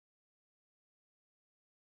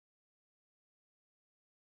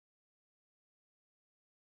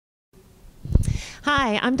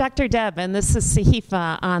Hi, I'm Dr. Deb, and this is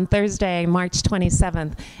Sahifa on Thursday, March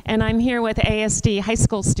 27th. And I'm here with ASD high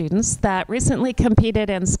school students that recently competed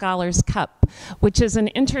in Scholars Cup, which is an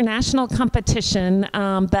international competition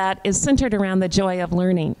that is centered around the joy of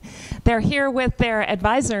learning. They're here with their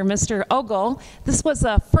advisor, Mr. Ogle. This was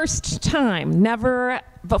the first time, never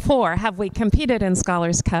before have we competed in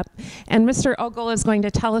Scholars Cup, and Mr. Ogle is going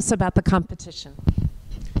to tell us about the competition.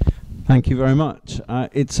 Thank you very much.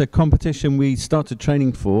 It's a competition we started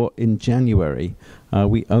training for in January.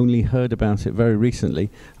 We only heard about it very recently.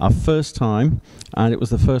 Our first time, and it was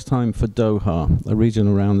the first time for Doha, a region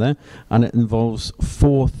around there, and it involves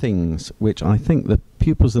 4 things, which I think the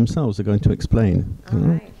pupils themselves are going to explain. All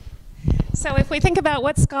right. So if we think about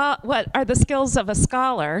what are the skills of a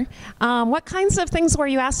scholar, what kinds of things were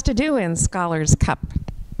you asked to do in Scholars Cup?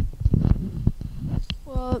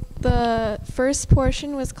 Well, the first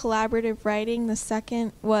portion was collaborative writing. The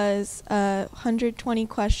second was a 120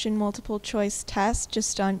 question multiple choice test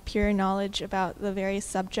just on pure knowledge about the various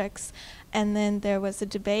subjects. And then there was a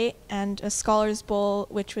debate and a Scholars Bowl,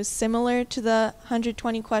 which was similar to the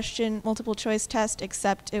 120 question multiple choice test,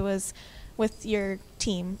 except it was with your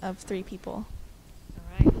team of 3 people.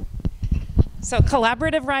 All right. So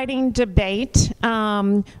collaborative writing, debate,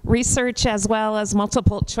 research, as well as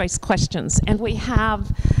multiple choice questions. And we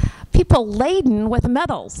have people laden with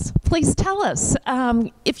medals. Please tell us,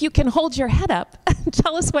 if you can hold your head up,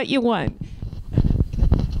 tell us what you won.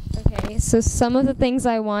 Okay, so some of the things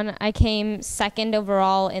I won, I came second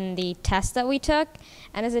overall in the test that we took.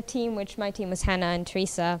 And as a team, which my team was Hannah and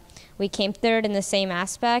Teresa, we came third in the same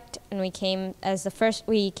aspect, and we came out as the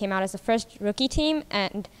first rookie team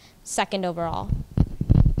and second overall.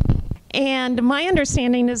 And my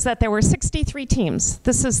understanding is that there were 63 teams.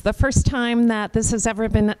 This is the first time that this has ever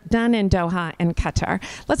been done in Doha in Qatar.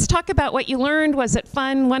 Let's talk about what you learned. Was it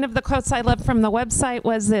fun? One of the quotes I loved from the website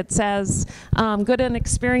was it says, good an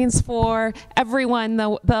experience for everyone,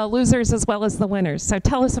 the losers as well as the winners. So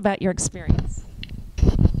tell us about your experience.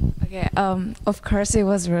 Okay, of course it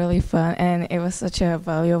was really fun, and it was such a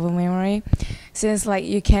valuable memory, since like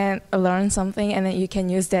you can learn something and then you can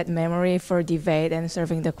use that memory for debate and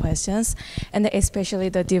serving the questions. And especially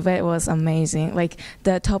the debate was amazing. Like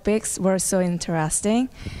the topics were so interesting,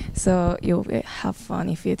 so you'll have fun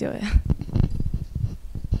if you do it.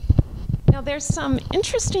 Now there's some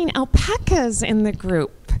interesting alpacas in the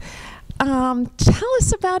group. Tell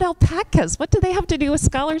us about alpacas. What do they have to do with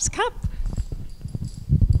Scholars Cup?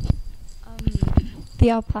 The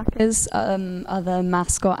alpacas are the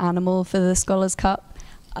mascot animal for the Scholars Cup,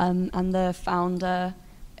 and the founder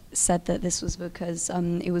said that this was because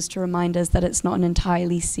it was to remind us that it's not an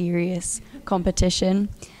entirely serious competition,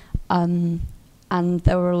 and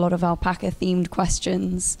there were a lot of alpaca-themed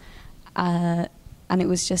questions, and it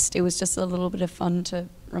was just a little bit of fun to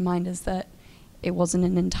remind us that it wasn't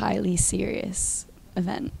an entirely serious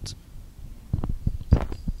event.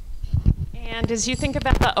 And as you think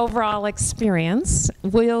about the overall experience,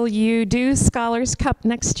 will you do Scholars Cup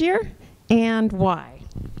next year, and why?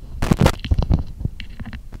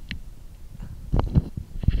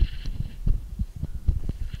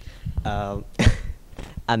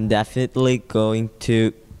 I'm definitely going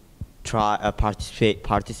to try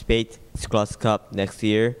participate Scholars Cup next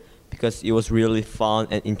year because it was really fun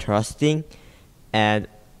and interesting, and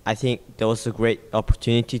I think there was a great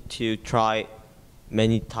opportunity to try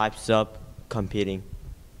many types of competing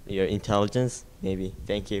your intelligence, maybe.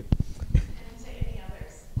 Thank you.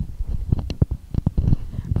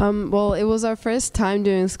 Well, it was our first time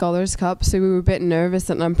doing Scholars Cup, so we were a bit nervous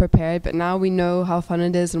and unprepared, but now we know how fun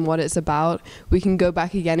it is and what it's about. We can go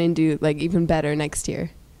back again and do like even better next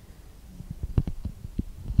year.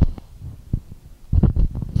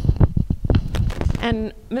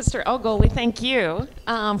 And Mr. Ogle, we thank you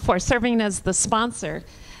for serving as the sponsor.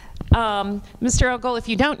 Mr. Ogle, if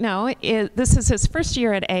you don't know, this is his first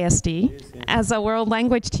year at ASD as a world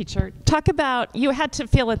language teacher. Talk about, you had to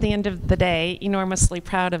feel at the end of the day enormously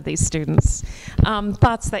proud of these students.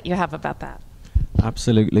 Thoughts that you have about that?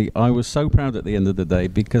 Absolutely. I was so proud at the end of the day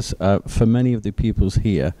because for many of the pupils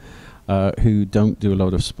here who don't do a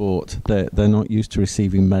lot of sport, they're not used to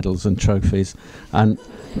receiving medals and trophies. And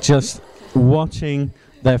just watching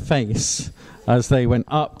their face as they went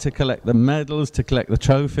up to collect the medals, to collect the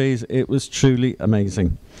trophies, it was truly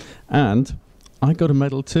amazing. And I got a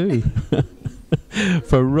medal too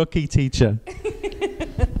for rookie teacher.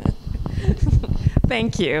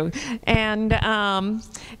 Thank you. And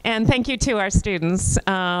thank you to our students,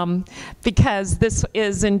 because this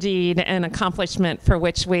is indeed an accomplishment for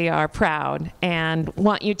which we are proud, and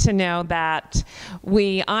want you to know that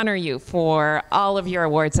we honor you for all of your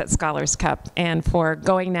awards at Scholars Cup and for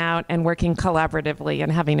going out and working collaboratively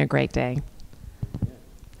and having a great day.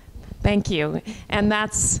 Thank you. And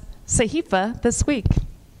that's SAHIFA this week.